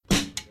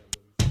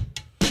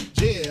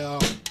Yeah.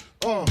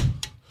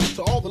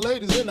 To all the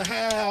ladies in the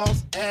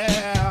house.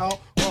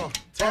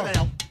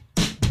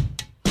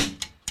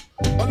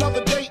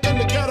 Another day in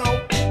the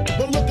ghetto.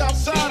 But look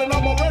outside and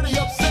I'm already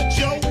upset,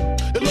 yo.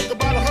 It look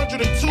about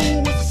 102. It's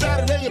a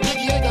Saturday and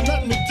Biggie ain't got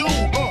nothing to do.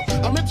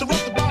 I'm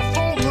interrupted by a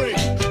phone ring.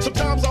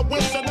 Sometimes I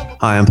wish I never...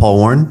 Hi, I'm Paul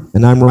Warren.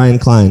 And I'm Ryan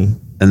Klein.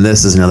 And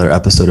this is another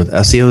episode of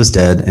SEO is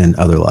Dead and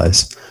Other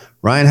Lies.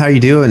 Ryan, how you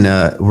doing?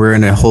 We're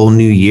in a whole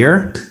new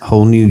year,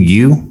 whole new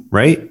you,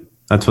 right?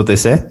 That's what they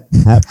say.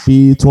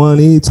 Happy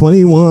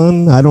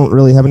 2021. I don't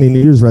really have any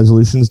New Year's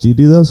resolutions. Do you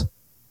do those?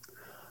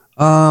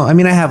 I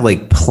mean, I have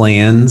like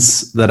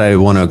plans that I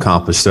want to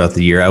accomplish throughout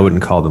the year. I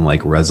wouldn't call them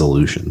like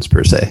resolutions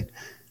per se.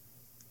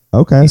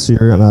 Okay, so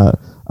you're going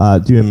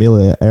to do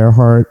Amelia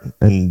Earhart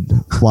and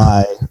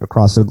fly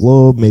across the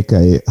globe, make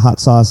a hot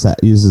sauce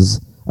that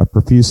uses a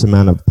profuse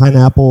amount of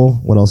pineapple.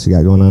 What else you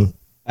got going on?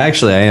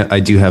 Actually, I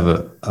do have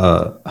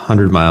a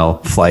 100-mile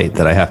flight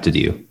that I have to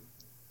do,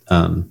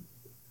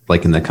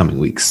 like in the coming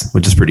weeks,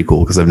 which is pretty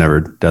cool because I've never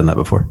done that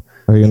before.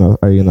 Are you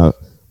gonna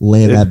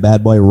land that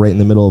bad boy right in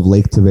the middle of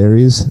Lake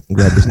Tavares and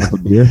grab yourself a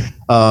beer?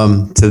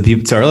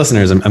 To our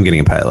listeners, I'm getting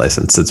a pilot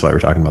license. That's why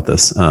we're talking about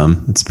this.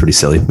 It's pretty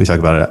silly. We talk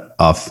about it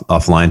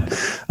offline.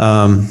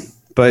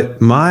 But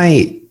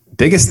my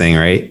biggest thing,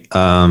 right?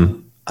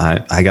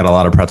 I got a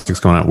lot of projects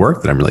going on at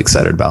work that I'm really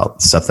excited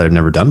about. Stuff that I've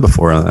never done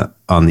before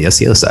on the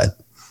SEO side.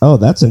 Oh,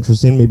 that's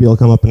interesting. Maybe it'll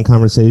come up in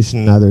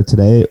conversation either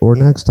today or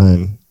next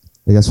time.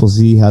 I guess we'll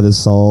see how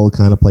this all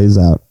kind of plays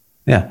out.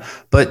 Yeah.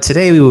 But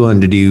today we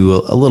wanted to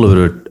do a little bit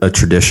of a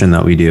tradition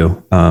that we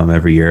do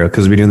every year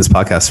because we've been doing this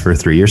podcast for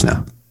 3 years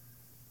now.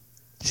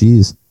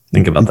 Jeez.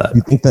 Think about that.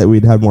 You think that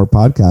we'd have more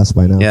podcasts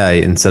by now? Yeah.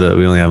 Instead of,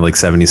 we only have like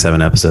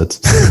 77 episodes.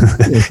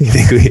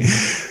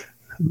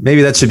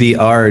 Maybe that should be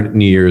our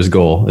New Year's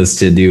goal is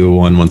to do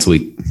one once a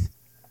week.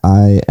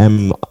 I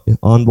am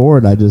on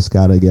board. I just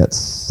got to get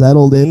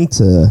settled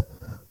into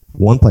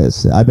one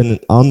place. I've been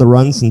on the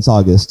run since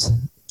August.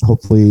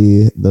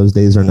 Hopefully those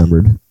days are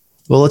numbered.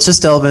 Well, let's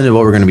just delve into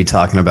what we're going to be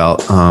talking about.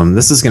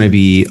 This is going to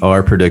be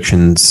our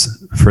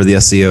predictions for the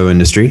SEO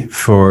industry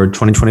for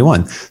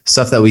 2021.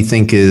 Stuff that we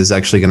think is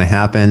actually going to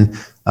happen.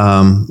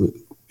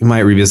 We might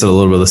revisit a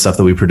little bit of the stuff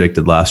that we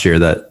predicted last year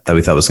that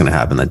we thought was going to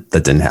happen that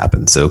didn't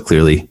happen. So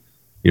clearly,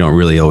 you don't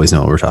really always know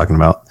what we're talking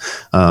about.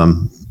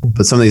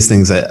 But some of these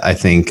things I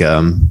think,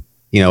 some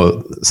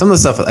of the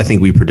stuff I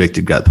think we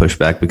predicted got pushed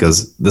back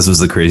because this was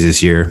the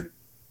craziest year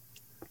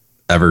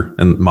ever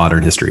in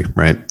modern history,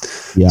 right?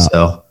 Yeah.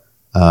 So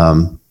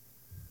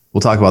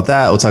we'll talk about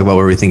that. We'll talk about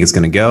where we think it's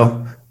going to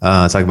go.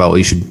 Talk about what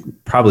you should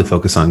probably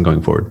focus on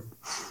going forward.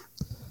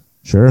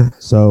 Sure.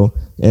 So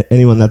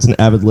anyone that's an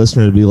avid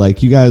listener would be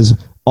like, you guys,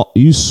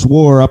 you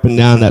swore up and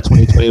down that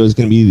 2020 was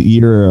going to be the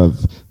year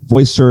of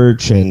voice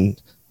search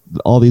and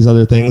all these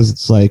other things.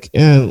 It's like,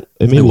 it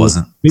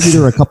wasn't. Maybe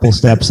there were a couple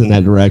steps in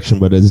that direction,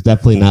 but it's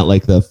definitely not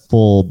like the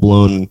full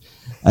blown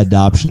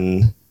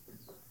adoption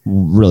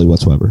really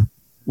whatsoever.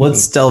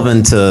 Let's delve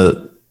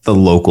into the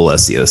local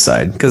SEO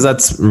side because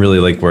that's really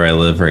like where I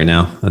live right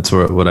now. That's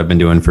what I've been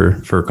doing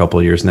for a couple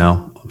of years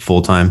now,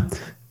 full time,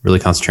 really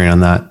concentrating on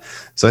that.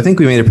 So I think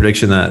we made a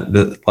prediction that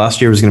the last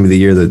year was going to be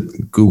the year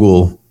that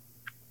Google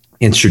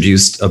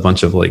introduced a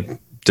bunch of like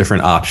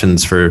different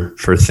options for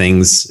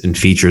things and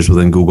features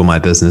within Google My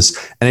Business.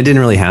 And it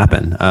didn't really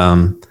happen.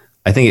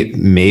 I think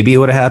maybe it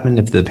would have happened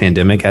if the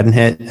pandemic hadn't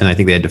hit. And I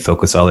think they had to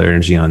focus all their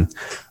energy on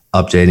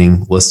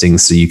updating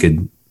listings so you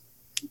could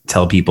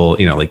tell people,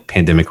 like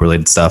pandemic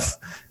related stuff,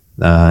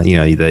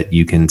 that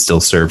you can still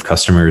serve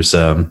customers,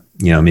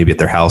 maybe at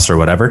their house or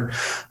whatever.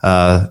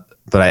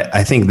 But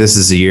I think this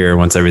is a year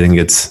once everything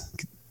gets,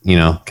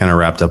 kind of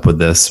wrapped up with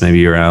this,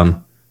 maybe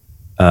around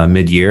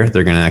mid-year,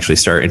 they're going to actually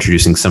start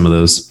introducing some of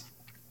those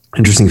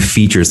interesting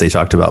features they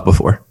talked about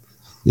before.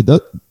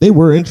 They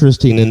were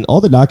interesting, and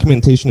all the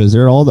documentation is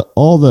there. All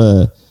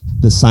the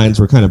signs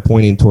were kind of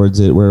pointing towards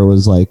it, where it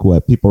was like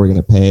what people were going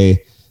to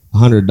pay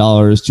 $100,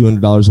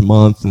 $200 a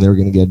month, and they were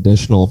going to get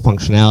additional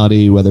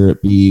functionality, whether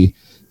it be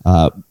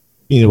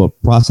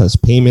process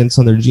payments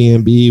on their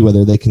GMB,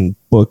 whether they can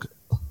book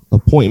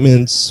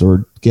appointments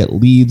or get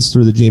leads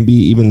through the GMB,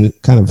 even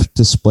kind of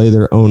display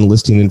their own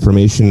listing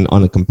information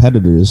on a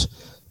competitor's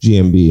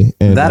GMB.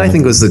 And that I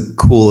think was the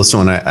coolest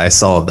one I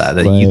saw of that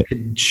right. You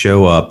could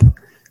show up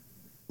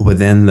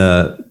within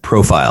the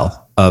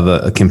profile of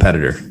a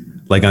competitor,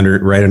 like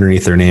right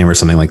underneath their name or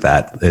something like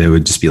that. And it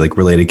would just be like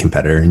related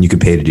competitor and you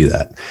could pay to do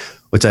that,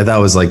 which I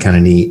thought was like kind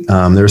of neat.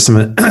 There were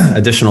some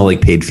additional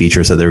like paid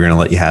features that they were going to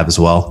let you have as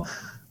well.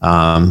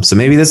 So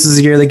maybe this is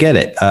the year they get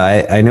it.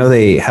 I know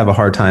they have a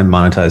hard time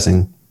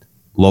monetizing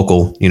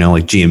local,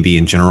 like GMB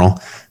in general.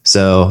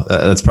 So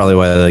that's probably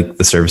why like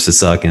the services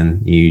suck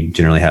and you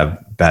generally have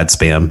bad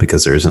spam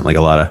because there isn't like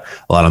a lot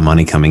of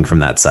money coming from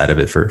that side of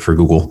it for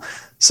Google.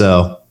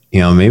 So,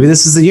 maybe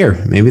this is the year.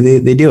 Maybe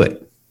they do it.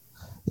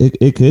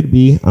 It could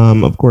be.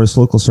 Of course,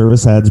 local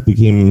service ads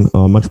became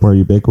much more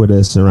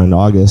ubiquitous around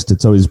August.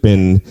 It's always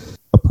been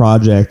a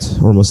project,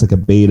 almost like a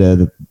beta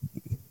that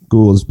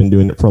Google has been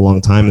doing it for a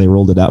long time. They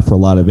rolled it out for a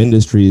lot of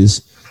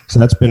industries. So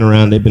that's been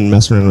around. They've been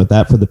messing around with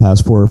that for the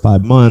past 4 or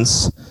 5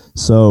 months.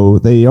 So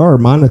they are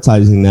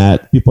monetizing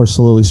that. People are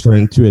slowly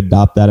starting to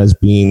adopt that as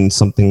being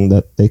something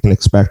that they can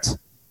expect,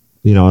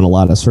 in a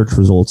lot of search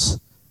results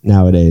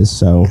nowadays.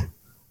 So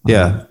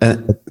yeah,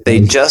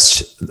 they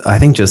I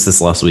think just this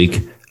last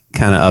week,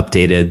 kind of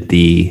updated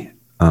the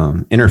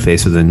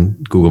interface within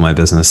Google My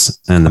Business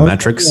and the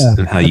metrics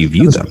and how you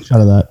view them.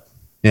 Out of that.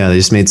 Yeah, they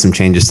just made some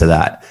changes to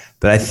that.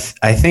 But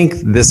I think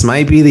this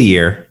might be the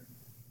year.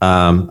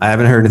 I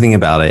haven't heard anything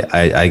about it.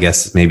 I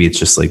guess maybe it's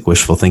just like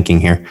wishful thinking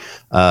here,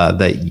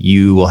 that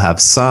you will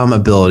have some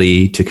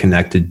ability to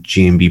connect a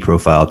GMB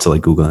profile to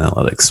like Google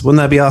Analytics. Wouldn't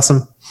that be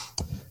awesome?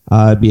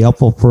 It'd be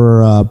helpful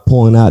for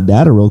pulling out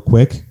data real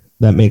quick.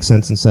 That makes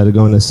sense instead of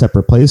going to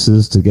separate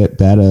places to get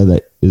data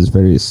that is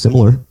very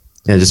similar.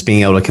 Yeah, just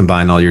being able to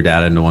combine all your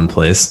data into one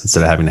place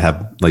instead of having to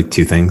have like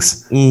two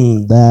things.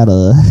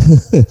 Data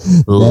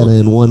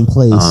in one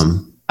place.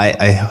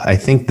 I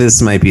think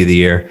this might be the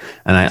year.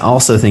 And I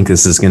also think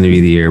this is going to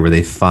be the year where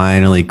they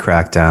finally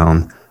crack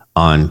down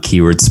on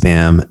keyword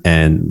spam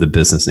and the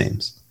business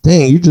names.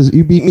 Dang,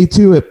 you beat me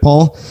to it,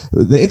 Paul.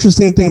 The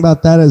interesting thing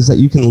about that is that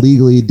you can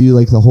legally do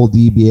like the whole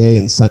DBA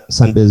and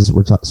Sunbiz,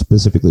 we're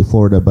specifically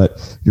Florida,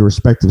 but your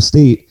respective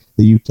state,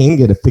 that you can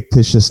get a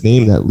fictitious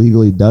name that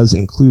legally does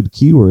include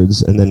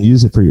keywords and then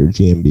use it for your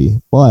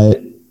GMB.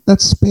 But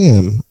that's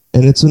spam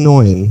and it's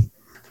annoying.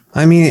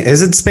 I mean,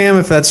 is it spam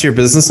if that's your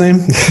business name?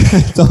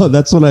 No,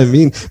 that's what I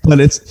mean. But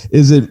it's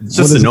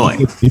just annoying.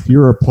 If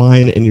you're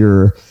applying and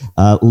you're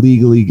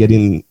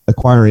legally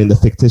acquiring the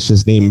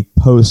fictitious name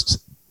post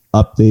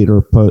update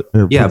or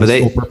yeah, but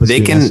they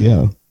can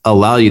SEO.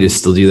 Allow you to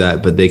still do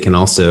that, but they can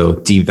also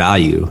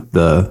devalue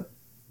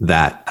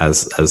that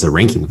as a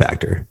ranking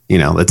factor.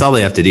 That's all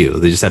they have to do.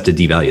 They just have to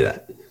devalue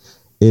that.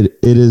 It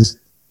is,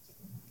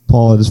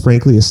 Paul. It is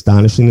frankly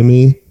astonishing to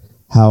me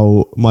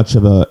how much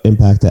of an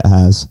impact it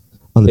has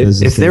on the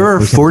business. If there are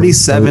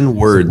 47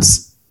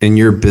 words in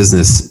your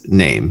business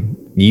name,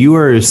 you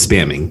are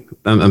spamming.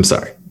 I'm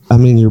sorry. I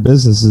mean, your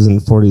business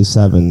isn't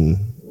 47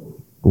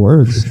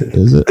 words,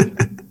 is it?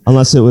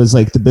 Unless it was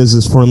like the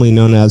business formerly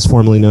known as.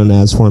 But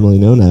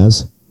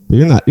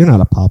you're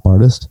not a pop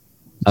artist.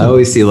 I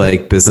always see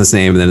like business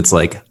name, and then it's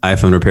like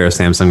iPhone repair,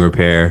 Samsung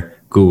repair,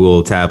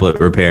 Google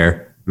tablet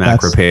repair,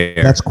 Mac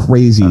repair. That's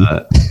crazy.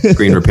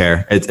 Green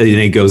repair.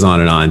 It goes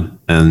on.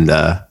 And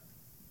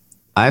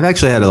I've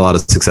actually had a lot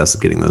of success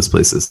with getting those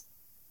places.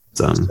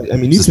 I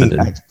mean,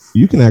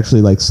 you can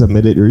actually like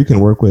submit it, or you can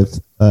work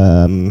with,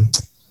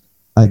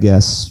 I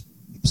guess,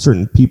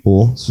 certain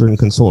people, certain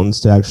consultants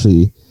to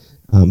actually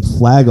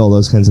flag all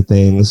those kinds of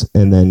things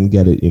and then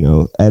get it,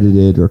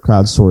 edited or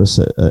crowdsource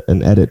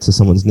an edit to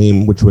someone's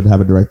name, which would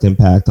have a direct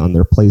impact on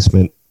their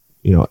placement,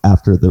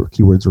 after the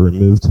keywords are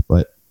removed.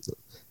 But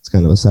it's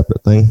kind of a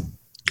separate thing.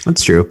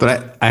 That's true.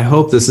 But I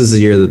hope this is the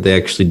year that they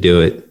actually do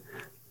it.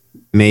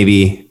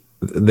 Maybe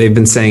they've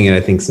been saying it,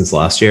 I think, since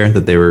last year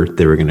that they were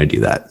going to do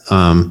that.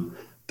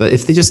 But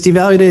if they just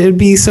devalued it, it'd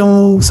be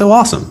so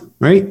awesome,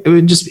 right? It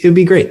would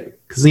be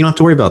great because you don't have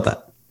to worry about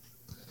that.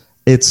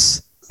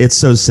 It's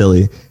so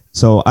silly.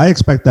 So I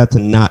expect that to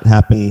not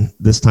happen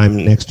this time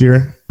next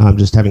year.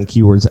 Just having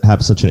keywords that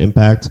have such an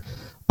impact.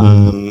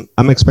 I'm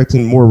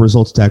expecting more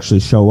results to actually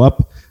show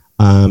up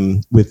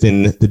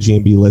within the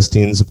GMB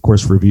listings. Of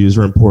course, reviews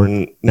are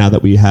important now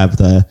that we have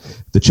the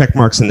check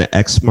marks and the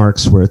X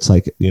marks where it's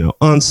like,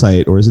 on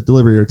site, or is it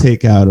delivery or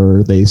takeout,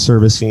 or are they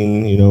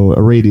servicing,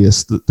 a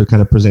radius. They're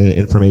kind of presenting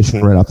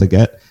information right off the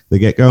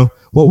get-go.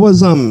 What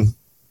was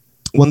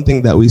one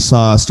thing that we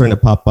saw starting to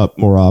pop up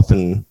more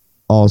often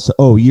also?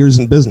 Oh, years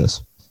in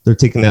business. They're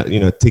taking that,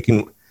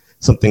 taking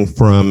something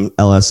from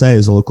LSA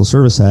as a local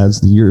service ads,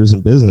 the years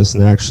in business,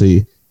 and they're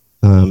actually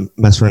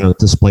messing around with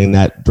displaying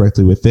that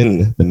directly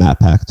within the map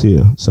pack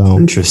too. So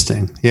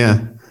interesting. Yeah.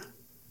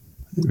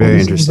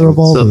 Very interesting. They're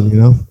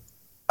evolving,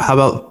 How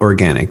about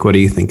organic? What do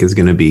you think is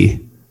going to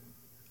be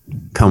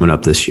coming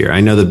up this year?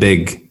 I know the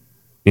big,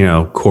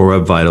 Core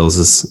Web Vitals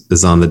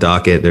is on the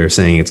docket. They're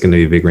saying it's going to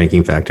be a big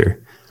ranking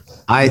factor.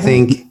 I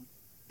think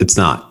it's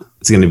not.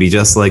 It's going to be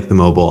just like the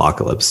mobile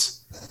apocalypse.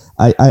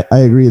 I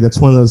agree. That's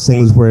one of those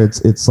things where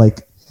it's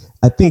like,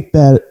 I think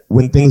that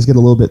when things get a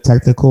little bit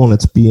technical and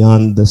it's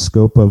beyond the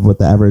scope of what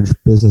the average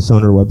business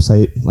owner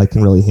website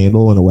can really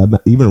handle in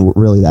even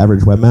really the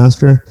average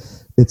webmaster,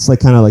 it's like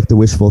kind of like the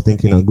wishful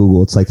thinking on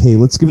Google. It's like, hey,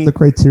 let's give them the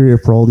criteria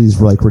for all these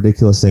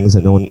ridiculous things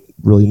that no one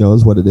really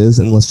knows what it is,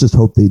 and let's just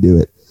hope they do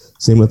it.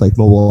 Same with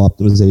mobile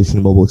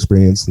optimization, mobile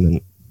experience, and then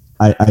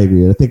I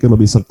agree. I think it'll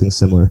be something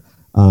similar.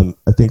 I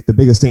think the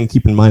biggest thing to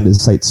keep in mind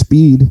is site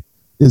speed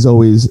is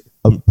always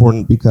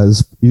important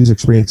because user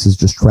experience is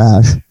just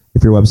trash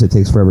if your website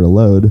takes forever to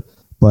load.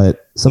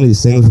 But some of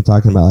these things we're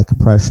talking about, like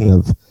compression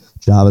of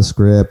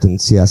JavaScript and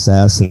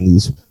CSS, and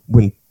these,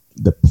 when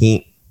the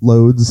paint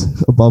loads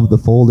above the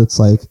fold, it's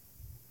like,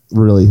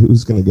 really,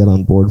 who's going to get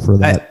on board for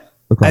that?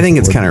 I think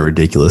it's kind of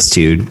ridiculous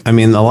too. I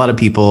mean, a lot of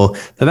people,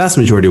 the vast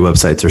majority of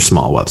websites are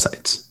small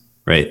websites,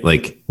 right?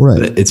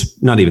 Right. It's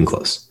not even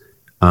close.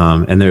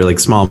 And they're like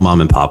small mom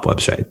and pop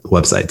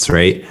websites,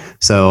 right?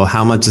 So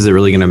how much is it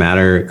really going to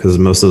matter? Because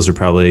most of those are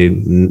probably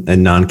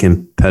in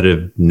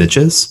non-competitive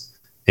niches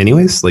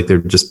anyways, like they're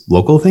just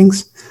local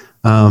things.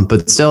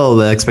 But still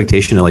the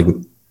expectation of like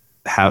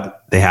how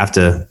they have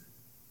to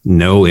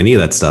know any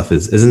of that stuff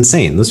is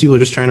insane. Those people are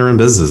just trying to run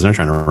businesses. They're not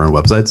trying to run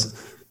websites.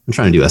 They're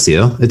trying to do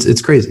SEO.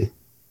 It's crazy.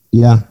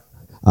 Yeah.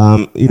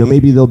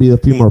 Maybe there'll be a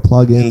few more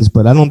plugins,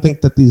 but I don't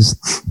think that these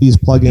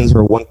plugins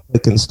or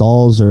one-click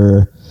installs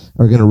are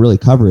going to really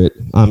cover it.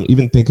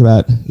 Even think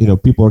about,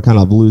 people are kind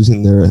of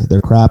losing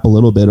their crap a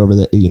little bit over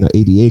the,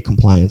 ADA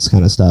compliance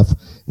kind of stuff.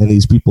 And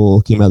these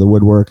people came out of the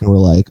woodwork and were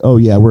like, oh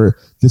yeah,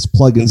 this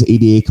plugin's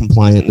ADA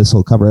compliant. This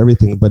will cover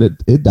everything, but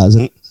it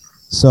doesn't.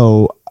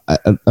 So I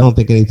don't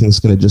think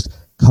anything's going to just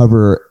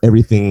cover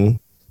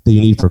everything that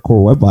you need for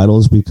Core Web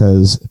Vitals,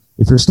 because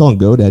if you're still on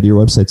GoDaddy,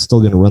 your website's still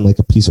going to run like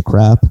a piece of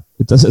crap.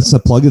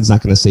 The plugin's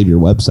not going to save your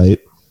website.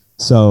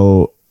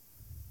 So,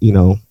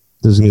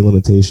 there's gonna be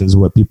limitations of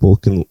what people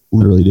can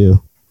literally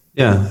do.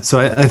 Yeah, so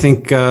I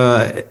think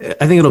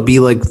it'll be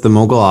like the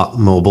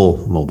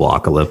mobile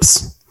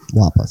apocalypse.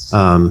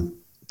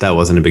 That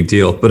wasn't a big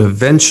deal, but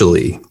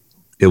eventually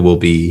it will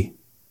be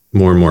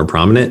more and more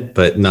prominent,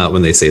 but not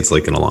when they say it's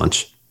like going to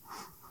launch.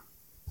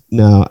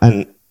 No,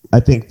 and I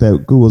think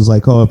that Google's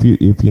like, oh, if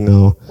you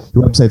know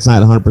your website's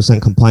not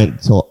 100%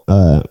 compliant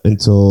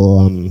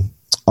until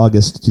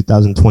August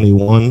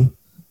 2021,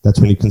 that's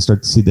when you can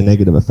start to see the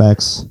negative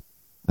effects.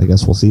 I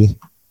guess we'll see.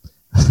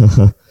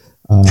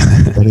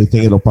 If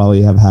anything, it'll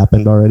probably have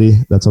happened already.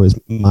 That's always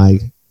my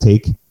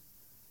take,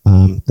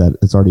 that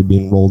it's already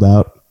being rolled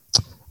out.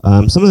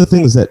 Some of the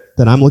things that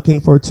I'm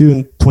looking forward to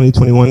in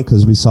 2021,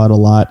 because we saw it a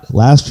lot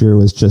last year,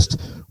 was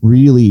just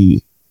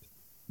really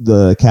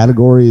the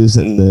categories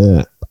and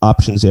the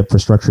options you have for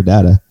structured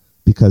data,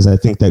 because I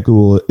think that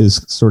Google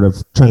is sort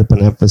of trying to put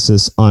an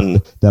emphasis on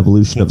the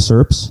evolution of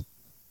SERPs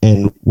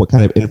and what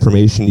kind of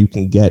information you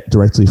can get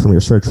directly from your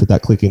search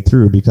without clicking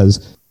through,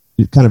 because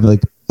you kind of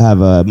like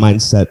have a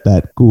mindset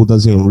that Google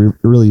doesn't even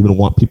really even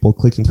want people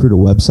clicking through to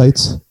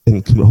websites,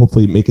 and can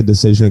hopefully make a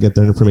decision and get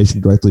their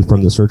information directly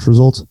from the search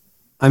results.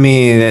 I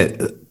mean,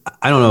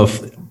 I don't know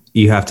if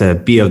you have to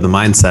be of the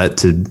mindset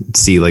to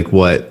see like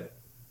what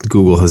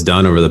Google has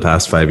done over the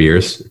past 5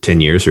 years,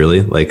 10 years,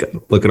 really. Like,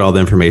 look at all the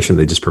information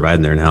they just provide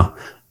in there now.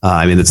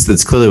 I mean,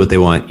 that's clearly what they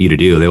want you to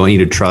do. They want you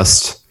to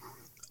trust.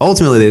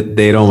 Ultimately,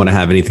 they don't want to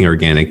have anything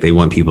organic. They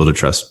want people to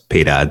trust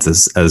paid ads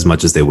as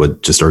much as they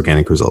would just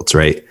organic results,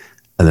 right?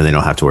 And then they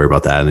don't have to worry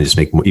about that, and they just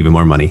make even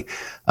more money.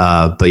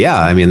 But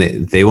yeah, I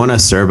mean, they want to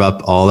serve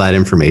up all that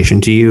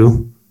information to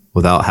you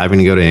without having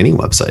to go to any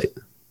website.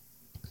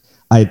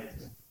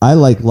 I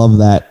love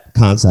that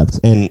concept,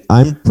 and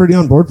I'm pretty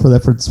on board for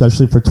that,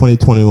 especially for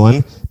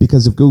 2021,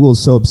 because if Google is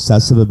so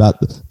obsessive about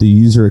the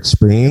user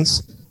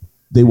experience,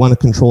 they want to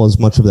control as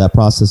much of that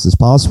process as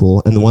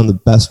possible. And one of the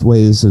best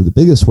ways, or the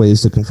biggest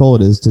ways to control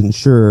it, is to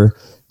ensure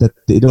that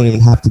they don't even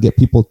have to get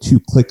people to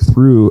click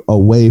through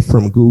away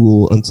from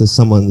Google into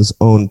someone's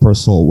own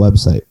personal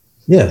website.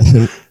 Yeah.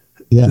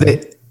 Yeah.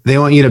 They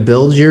want you to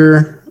build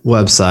your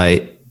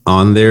website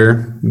on their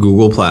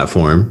Google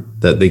platform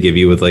that they give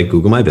you with like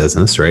Google My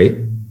Business, right?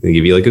 They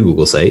give you like a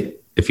Google site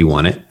if you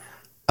want it.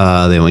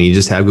 They want you to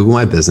just have Google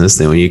My Business.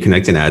 They want you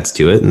connecting ads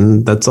to it,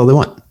 and that's all they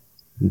want.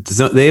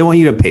 They want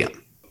you to pay them.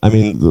 I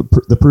mean,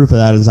 the proof of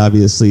that is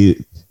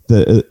obviously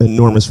the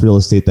enormous real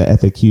estate that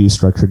FAQ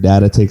structured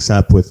data takes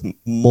up, with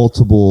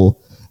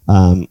multiple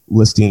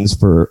listings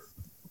for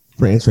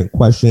answering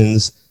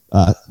questions,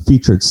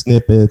 featured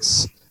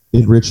snippets,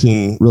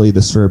 enriching really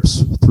the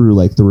SERPs through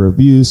like the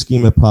review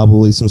schema.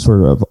 Probably some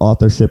sort of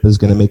authorship is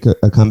going to make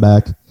a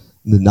comeback.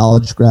 The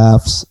knowledge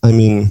graphs. I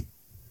mean,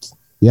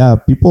 yeah,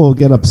 people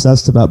get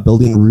obsessed about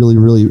building really,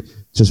 really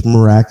just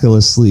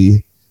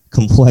miraculously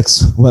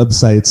complex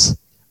websites.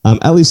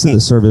 At least in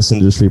the service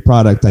industry.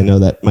 Product, I know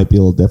that might be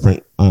a little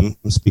different. I'm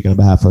speaking on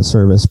behalf of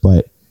service,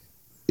 but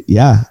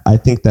yeah, I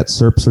think that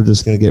SERPs are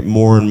just going to get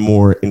more and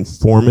more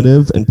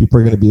informative, and people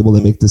are going to be able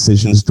to make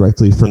decisions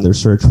directly from their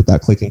search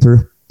without clicking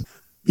through.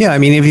 Yeah, I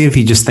mean, even if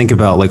you just think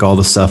about like all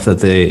the stuff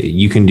that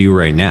you can do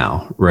right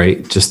now,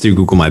 right? Just through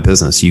Google My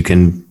Business, you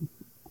can,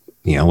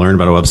 learn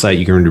about a website,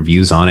 you can read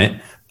reviews on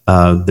it.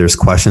 There's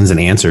questions and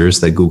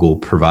answers that Google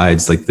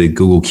provides, like the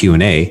Google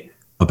Q&A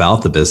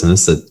about the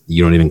business that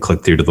you don't even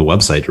click through to the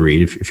website to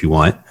read if you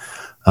want.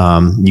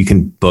 You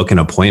can book an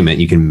appointment.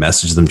 You can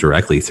message them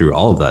directly through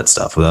all of that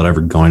stuff without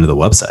ever going to the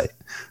website.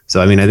 So,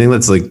 I mean, I think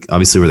that's like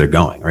obviously where they're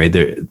going, right?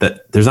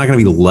 There's not going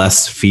to be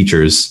less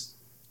features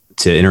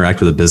to interact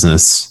with a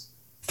business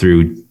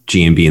through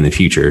GMB in the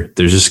future.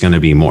 There's just going to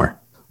be more.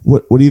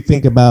 What do you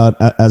think about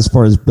as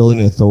far as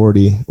building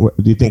authority? What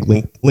do you think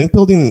link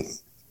building?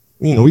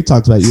 We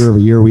talked about year over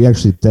year. We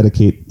actually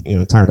dedicate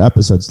entire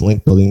episodes to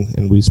link building,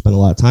 and we spend a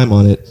lot of time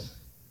on it.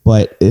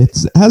 But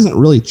it hasn't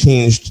really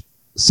changed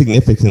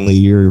significantly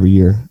year over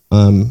year.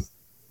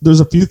 There's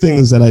a few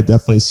things that I've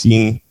definitely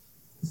seen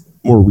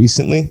more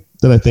recently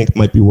that I think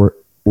might be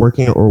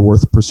working or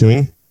worth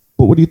pursuing.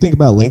 But what do you think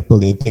about link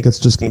building? You think it's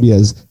just going to be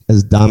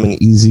as dumb and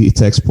easy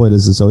to exploit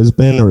as it's always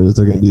been, or is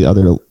there going to be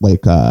other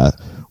like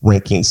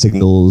ranking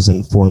signals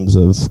and forms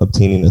of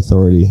obtaining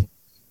authority?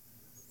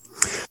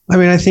 I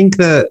mean, I think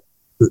that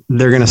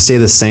they're going to stay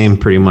the same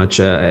pretty much.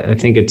 I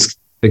think it's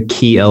a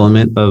key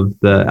element of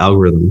the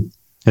algorithm.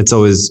 It's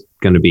always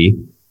going to be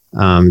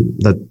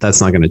that's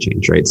not going to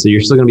change, right? So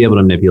you're still going to be able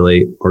to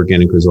manipulate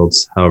organic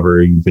results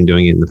however you've been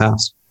doing it in the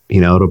past.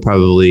 It'll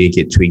probably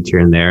get tweaked here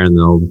and there, and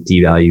they'll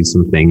devalue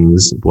some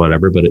things,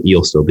 whatever, but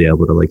you'll still be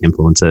able to like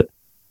influence it.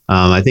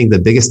 I think the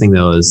biggest thing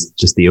though is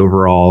just the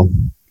overall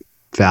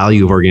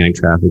value of organic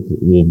traffic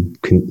will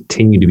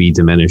continue to be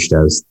diminished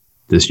as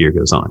this year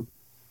goes on.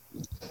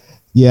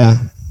 Yeah,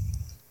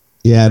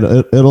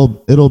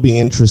 it'll be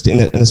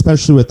interesting, and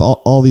especially with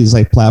all these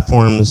like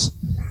platforms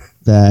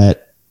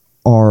that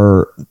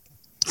are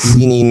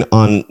leaning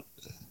on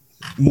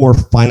more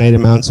finite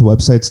amounts of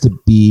websites to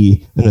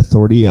be an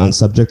authority on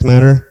subject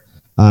matter,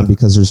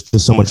 because there's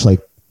just so much like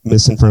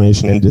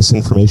misinformation and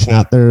disinformation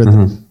out there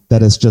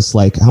that it's just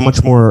like how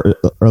much more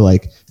are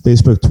like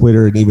Facebook,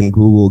 Twitter, and even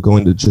Google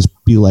going to just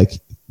be like,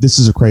 this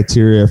is a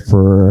criteria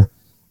for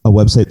a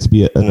website to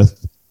be an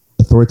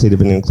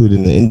authoritative and included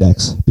in the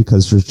index,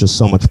 because there's just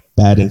so much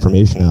bad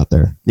information out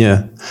there.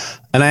 Yeah.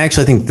 And I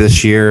actually think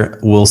this year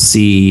we'll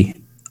see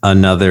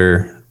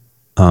another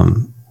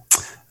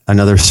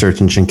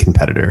search engine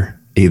competitor.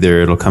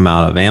 Either it'll come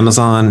out of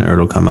Amazon or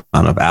it'll come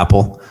out of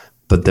Apple,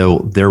 but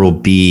there will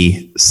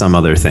be some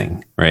other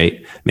thing,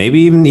 right? Maybe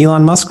even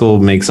Elon Musk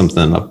will make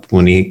something up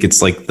when he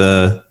gets like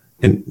the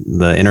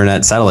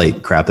internet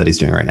satellite crap that he's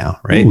doing right now,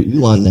 right?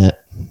 Ooh, Elon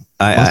net.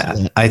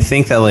 I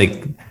think that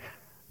like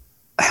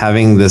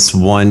having this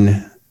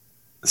one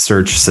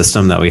search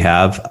system that we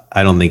have,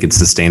 I don't think it's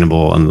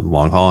sustainable in the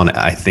long haul, and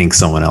I think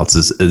someone else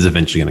is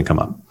eventually going to come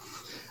up.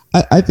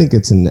 I think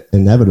it's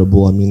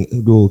inevitable. I mean,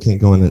 Google can't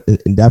go on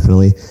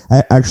indefinitely.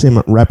 I actually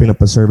am wrapping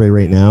up a survey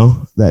right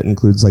now that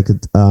includes like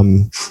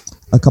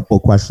a couple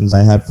of questions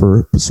I had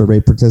for survey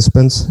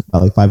participants,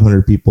 about like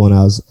 500 people, and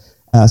I was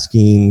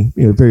asking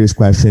various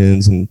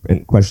questions and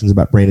questions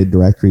about branded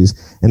directories.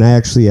 And I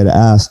actually had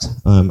asked,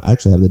 I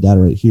actually have the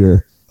data right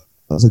here.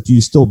 I was like, do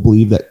you still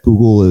believe that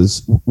Google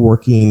is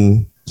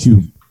working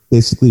to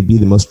basically be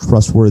the most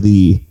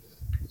trustworthy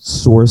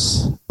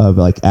source of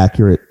like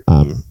accurate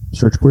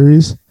search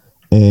queries?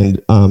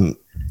 And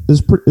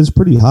is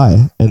pretty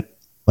high, and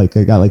like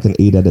I got like an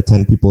 8 out of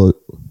 10 people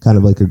kind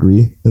of like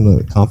agree in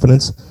the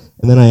confidence.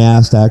 And then I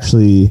asked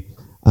actually,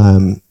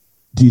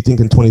 do you think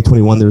in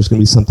 2021 there's going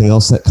to be something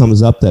else that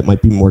comes up that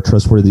might be more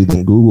trustworthy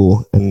than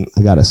Google? And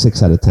I got a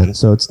 6 out of 10.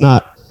 So it's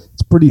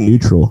pretty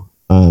neutral,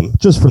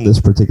 just from this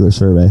particular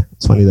survey.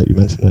 It's funny that you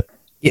mentioned it.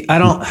 Yeah, I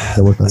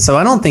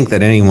don't think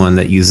that anyone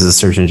that uses a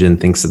search engine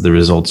thinks that the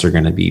results are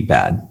going to be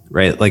bad,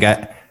 right? Like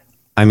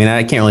I mean,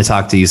 I can't really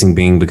talk to using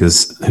Bing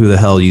because who the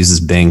hell uses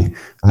Bing?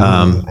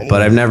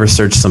 But I've never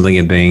searched something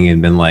in Bing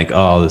and been like,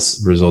 oh,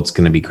 this result's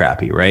going to be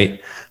crappy,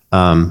 right?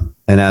 And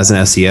as an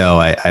SEO,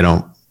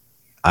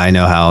 I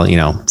know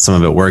how, some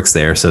of it works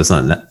there. So it's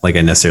not like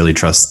I necessarily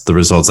trust the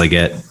results I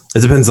get.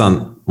 It depends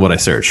on what I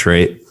search,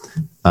 right?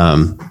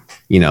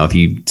 If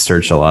you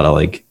search a lot of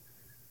like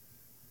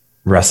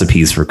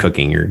recipes for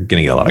cooking, you're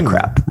going to get a lot of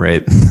crap,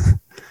 right?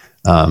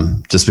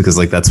 Just because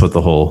like that's what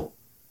the whole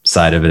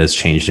side of it has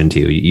changed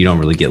into. You don't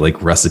really get like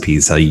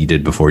recipes how you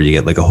did before. You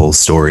get like a whole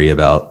story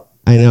about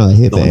I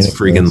hate someone's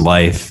freaking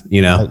life,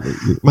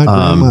 My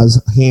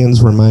grandma's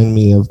hands remind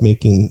me of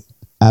making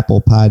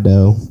apple pie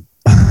dough.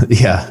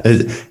 Yeah.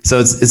 So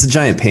it's a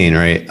giant pain,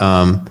 right?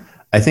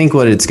 I think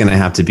what it's going to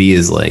have to be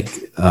is like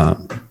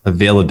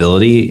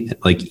availability,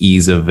 like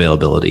ease of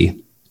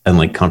availability and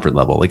like comfort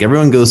level. Like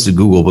everyone goes to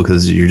Google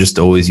because you're just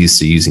always used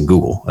to using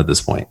Google at this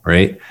point,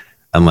 right?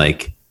 And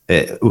like,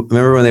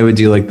 remember when they would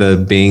do like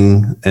the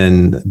Bing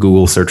and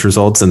Google search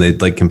results and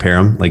they'd like compare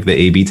them, like the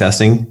A/B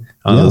testing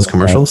on those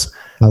commercials?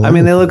 I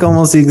mean, they look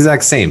almost the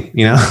exact same,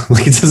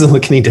 like it doesn't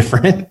look any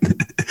different.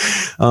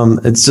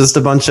 It's just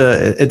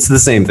it's the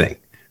same thing.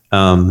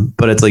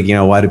 But it's like,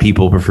 why do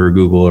people prefer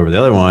Google over the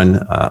other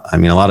one? I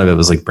mean, a lot of it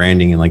was like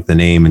branding and like the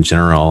name in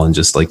general, and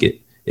just like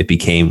it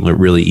became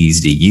really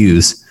easy to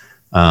use.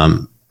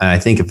 And I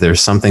think if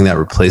there's something that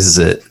replaces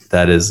it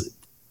that is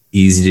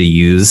easy to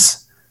use,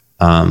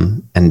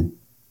 and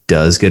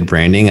does good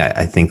branding,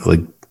 I think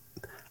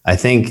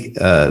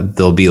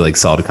there'll be like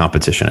solid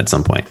competition at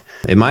some point.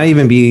 It might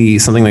even be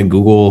something that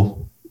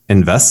Google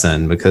invests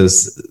in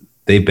because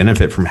they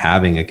benefit from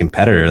having a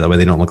competitor. That way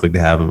they don't look like they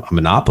have a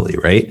monopoly,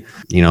 right?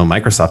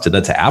 Microsoft did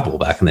that to Apple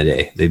back in the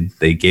day.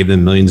 They gave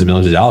them millions and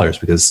millions of dollars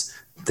because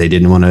they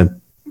didn't want to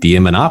be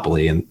a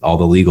monopoly and all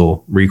the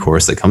legal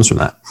recourse that comes from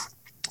that.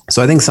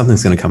 So I think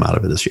something's going to come out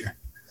of it this year.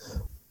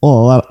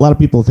 Well, a lot of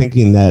people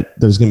thinking that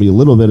there's going to be a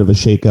little bit of a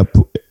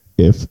shakeup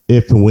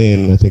if and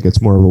when, I think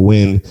it's more of a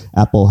win,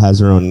 Apple has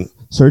their own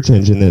search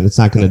engine, and it's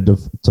not going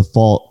to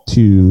default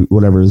to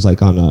whatever is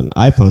like on an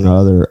iPhone or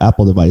other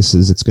Apple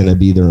devices. It's going to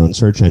be their own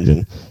search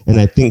engine. And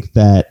I think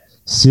that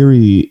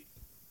Siri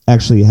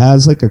actually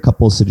has like a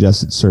couple of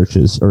suggested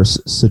searches or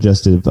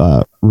suggestive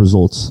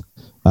results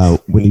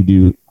when you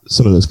do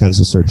some of those kinds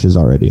of searches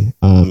already.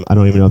 I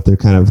don't even know if they're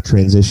kind of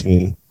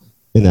transitioning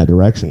in that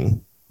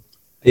direction.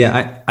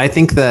 Yeah, I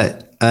think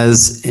that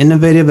as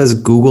innovative as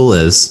Google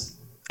is,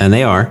 and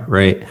they are,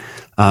 right?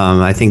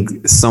 I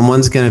think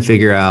someone's going to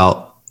figure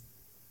out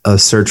a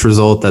search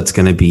result that's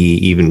going to be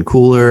even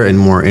cooler and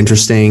more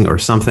interesting, or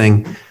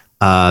something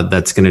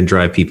that's going to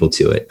drive people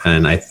to it.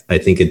 And I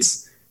think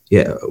it's,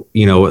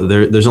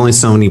 there's only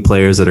so many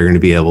players that are going to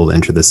be able to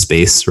enter this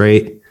space,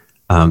 right?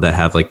 That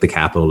have like the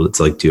capital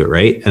to like do it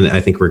right. And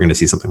I think we're going to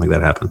see something like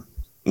that happen.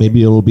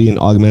 Maybe it'll be an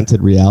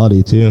augmented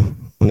reality too,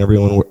 when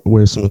everyone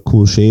wears some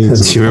cool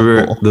shades. Do you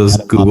remember those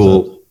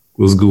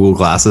Google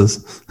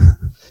glasses?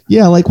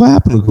 Yeah, like what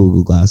happened to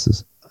Google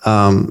glasses?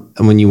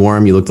 And when you wore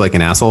them, you looked like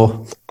an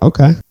asshole.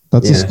 Okay,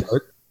 that's a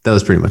start. That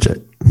was pretty much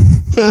it.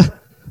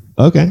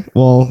 Okay,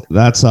 well,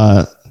 that's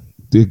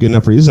good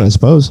enough reason, I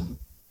suppose.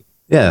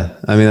 Yeah,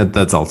 I mean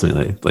that's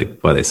ultimately like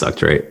why they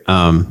sucked, right?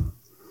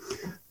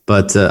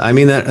 But I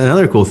mean that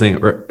another cool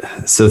thing.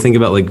 So think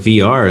about like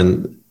VR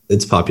and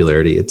its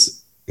popularity.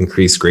 It's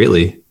increased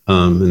greatly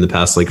in the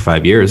past like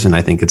 5 years, and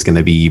I think it's going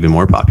to be even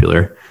more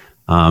popular.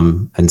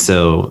 And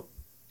so,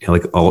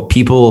 like all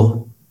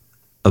people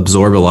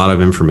absorb a lot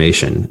of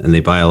information, and they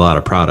buy a lot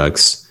of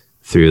products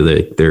through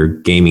their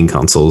gaming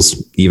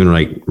consoles. Even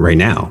right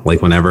now,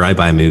 like whenever I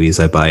buy movies,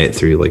 I buy it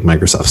through like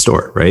Microsoft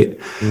Store, right?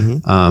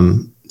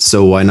 Mm-hmm.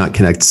 So why not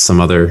connect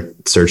some other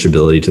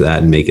searchability to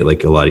that and make it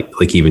like a lot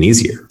like even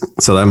easier?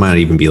 So that might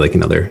even be like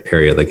another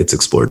area that gets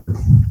explored.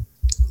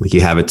 Like you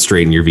have it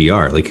straight in your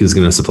VR. Like who's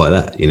going to supply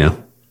that?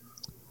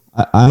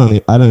 I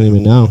don't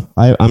even know.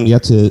 I'm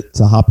yet to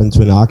hop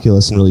into an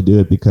Oculus and really do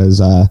it because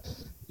I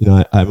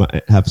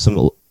might have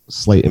some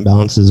slight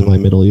imbalances in my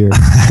middle ear.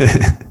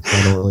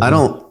 So I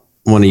don't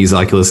want to use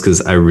Oculus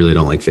because I really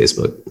don't like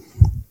Facebook.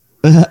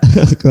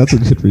 That's a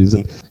good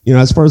reason.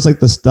 As far as like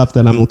the stuff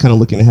that I'm kind of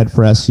looking ahead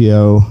for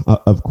SEO,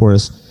 of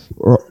course,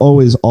 we're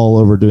always all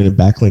over doing a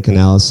backlink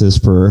analysis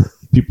for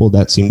people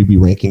that seem to be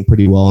ranking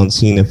pretty well and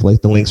seeing if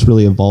like the links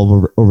really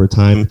evolve over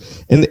time.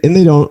 And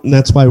they don't, and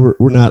that's why we're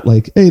not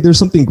like, hey, there's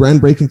something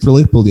groundbreaking for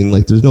link building.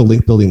 Like there's no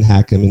link building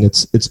hack. I mean,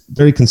 it's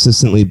very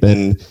consistently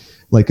been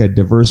like a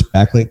diverse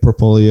backlink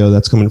portfolio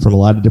that's coming from a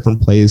lot of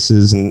different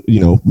places. And,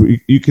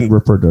 you can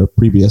refer to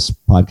previous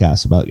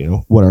podcasts about,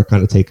 what our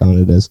kind of take on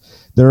it is.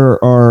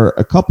 There are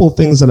a couple of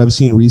things that I've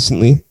seen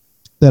recently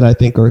that I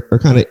think are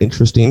kind of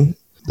interesting,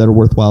 that are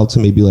worthwhile to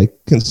maybe like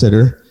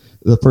consider.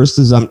 The first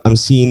is I'm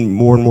seeing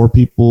more and more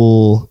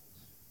people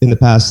in the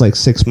past like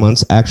 6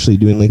 months actually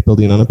doing link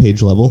building on a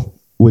page level,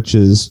 which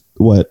is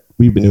what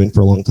we've been doing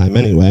for a long time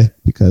anyway,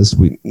 because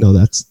we know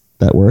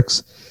that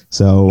works.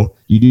 So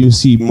you do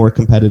see more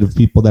competitive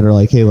people that are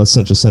like, hey, let's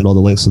not just send all the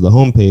links to the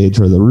homepage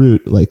or the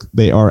root. Like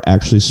they are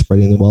actually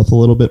spreading the wealth a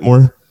little bit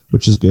more,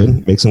 which is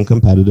good, makes them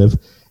competitive.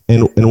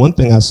 And one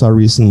thing I saw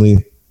recently,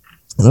 and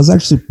I was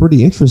actually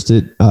pretty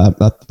interested,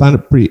 I found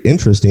it pretty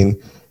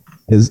interesting,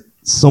 is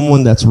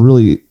someone that's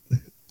really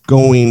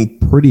going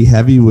pretty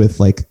heavy with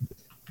like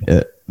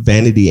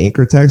vanity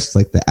anchor text,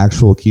 like the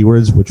actual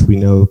keywords, which we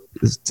know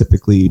is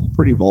typically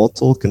pretty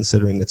volatile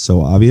considering it's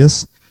so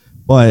obvious.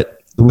 But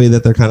the way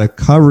that they're kind of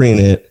covering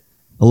it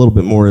a little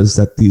bit more is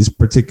that these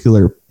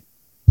particular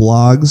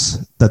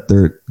blogs that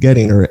they're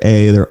getting are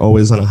A, they're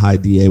always on a high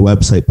DA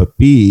website, but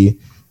B,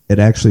 it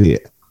actually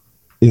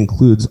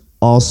includes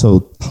also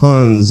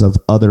tons of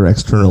other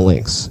external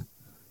links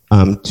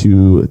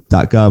to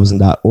 .govs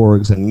and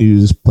 .orgs and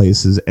news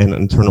places and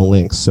internal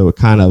links. So it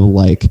kind of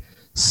like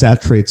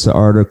saturates the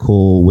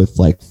article with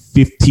like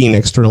 15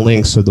 external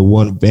links. So the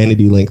one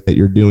vanity link that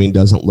you're doing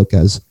doesn't look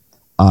as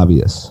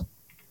obvious,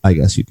 I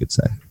guess you could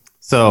say.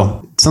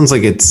 So it sounds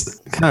like it's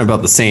kind of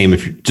about the same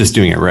if you're just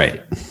doing it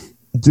right.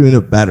 Doing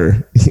it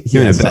better.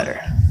 Doing it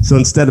better. So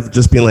instead of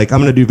just being like, I'm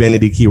going to do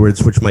vanity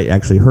keywords, which might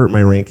actually hurt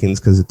my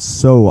rankings because it's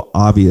so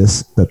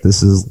obvious that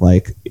this is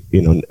like,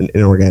 an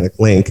inorganic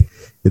link.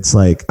 It's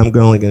like, I'm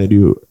only going to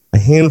do a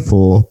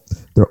handful.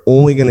 They're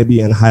only going to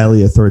be on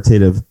highly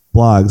authoritative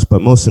blogs.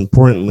 But most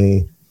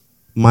importantly,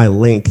 my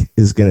link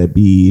is going to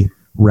be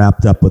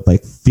wrapped up with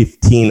like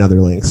 15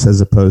 other links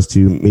as opposed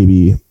to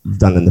maybe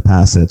done in the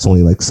past. And it's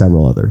only like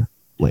several other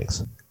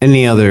links.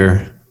 Any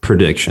other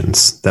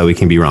predictions that we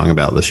can be wrong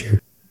about this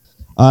year?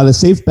 The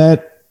safe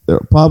bet, there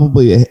are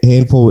probably a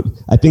handful.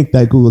 I think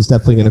that Google is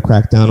definitely going to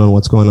crack down on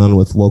what's going on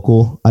with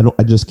local.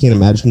 I just can't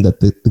imagine that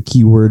the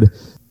keyword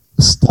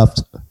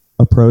stuffed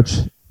approach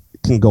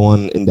can go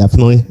on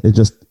indefinitely. It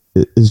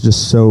is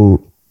just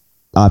so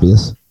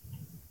obvious.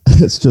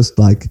 It's just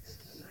like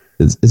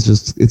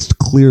it's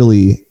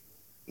clearly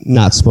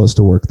not supposed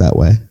to work that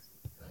way.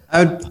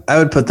 I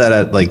would put that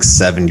at like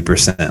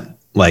 70%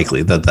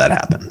 likely that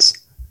happens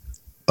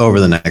over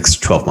the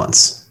next 12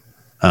 months.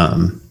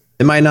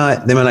 They might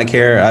not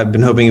care. I've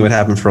been hoping it would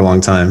happen for a long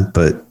time,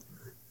 but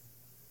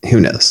who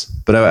knows?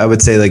 But I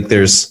would say like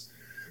there's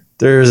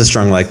a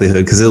strong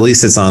likelihood because at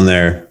least it's on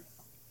the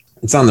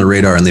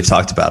radar and they've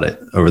talked about it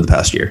over the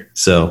past year.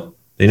 So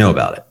they know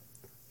about it.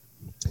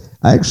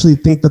 I actually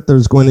think that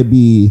there's going to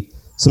be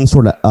some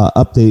sort of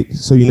update.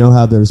 So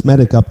how there's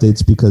Medic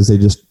updates because they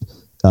just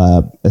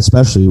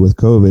especially with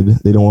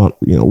COVID, they don't want,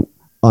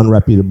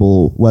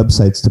 unreputable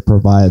websites to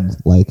provide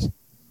like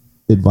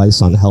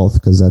advice on health,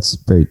 because that's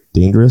very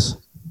dangerous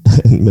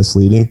and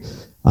misleading.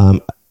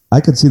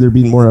 I could see there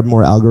being more and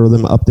more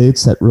algorithm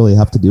updates that really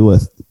have to do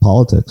with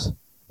politics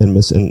and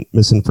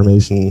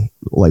misinformation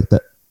like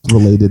that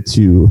related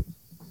to.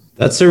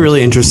 That's a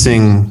really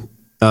interesting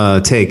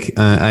take.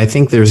 I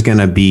think there's going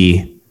to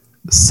be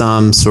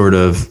some sort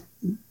of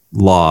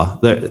law.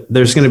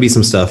 There's going to be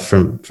some stuff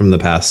from the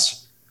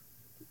past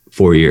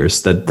 4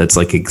 years that's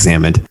like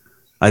examined.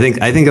 I think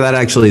that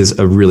actually is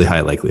a really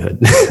high likelihood.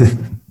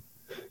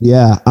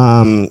 Yeah.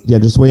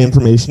 Just the way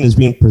information is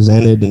being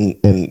presented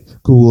and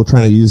Google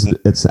trying to use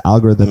its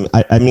algorithm.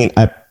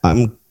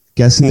 I'm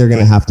guessing they're going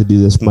to have to do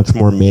this much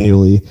more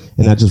manually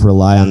and not just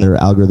rely on their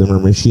algorithm or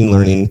machine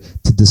learning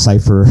to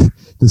decipher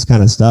this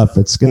kind of stuff.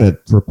 It's going to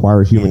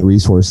require human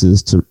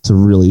resources to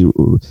really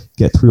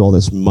get through all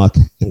this muck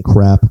and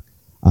crap.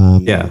 I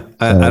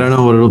don't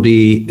know what it'll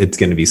be. It's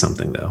going to be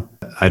something though.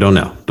 I don't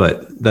know,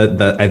 but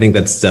that I think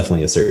that's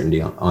definitely a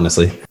certainty,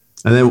 honestly.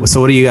 And then, so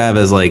what do you have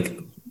as like,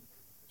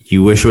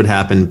 you wish would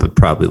happen, but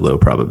probably low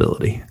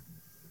probability?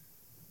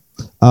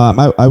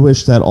 I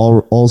wish that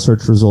all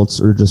search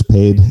results are just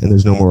paid and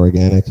there's no more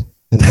organic,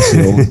 and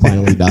SEO will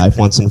finally die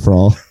once and for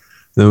all.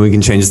 Then we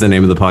can change the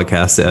name of the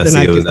podcast to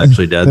SEO is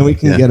actually dead. Then we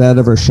can get out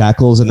of our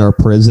shackles and our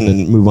prison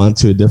and move on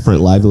to a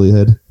different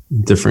livelihood.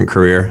 Different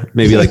career.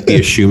 Maybe like be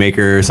a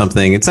shoemaker or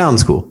something. It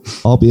sounds cool.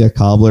 I'll be a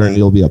cobbler and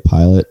you'll be a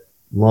pilot.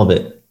 Love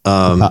it.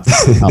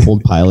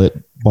 Coupled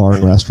pilot, bar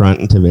and restaurant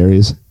in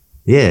Tavares.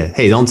 Yeah.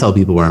 Hey, don't tell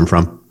people where I'm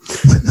from.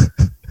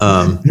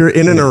 You're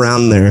in and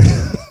around there.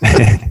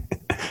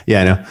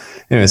 Yeah, I know.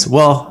 Anyways,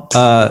 well,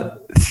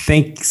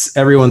 thanks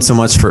everyone so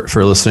much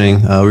for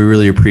listening. We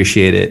really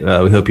appreciate it.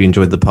 We hope you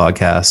enjoyed the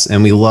podcast,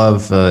 and we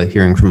love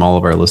hearing from all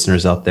of our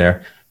listeners out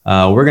there.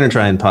 We're going to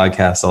try and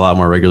podcast a lot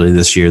more regularly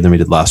this year than we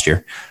did last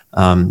year.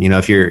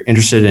 If you're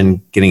interested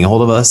in getting a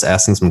hold of us,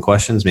 asking some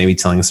questions, maybe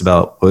telling us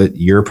about what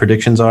your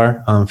predictions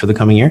are for the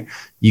coming year,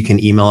 you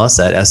can email us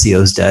at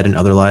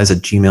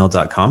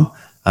seosdeadandotherlies@gmail.com.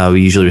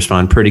 We usually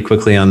respond pretty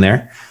quickly on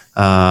there.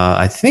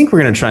 I think we're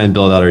going to try and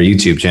build out our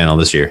YouTube channel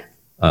this year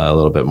a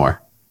little bit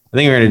more. I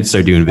think we're going to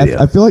start doing video.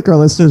 I feel like our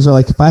listeners are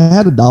like, if I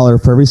had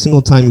 $1 for every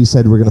single time you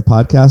said we're going to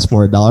podcast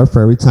more, $1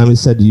 for every time you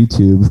said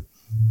YouTube,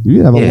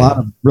 you have a lot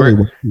of really.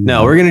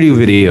 We're going to do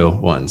video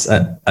ones.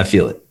 I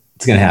feel it.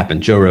 It's going to happen.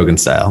 Joe Rogan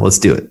style. Let's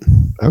do it.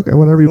 Okay.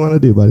 Whatever you want to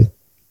do, buddy.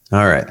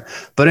 All right.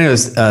 But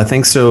anyways,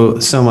 thanks so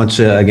much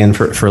again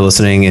for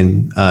listening,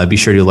 and be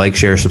sure to like,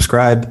 share,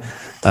 subscribe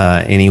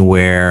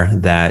anywhere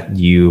that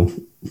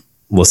you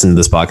listen to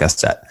this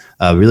podcast at.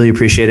 Really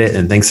appreciate it.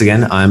 And thanks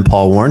again. I'm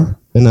Paul Warren.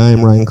 And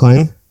I'm Ryan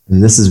Klein.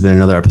 And this has been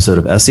another episode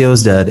of SEO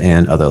is Dead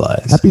and Other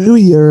Lies. Happy New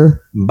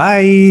Year.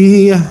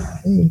 Bye.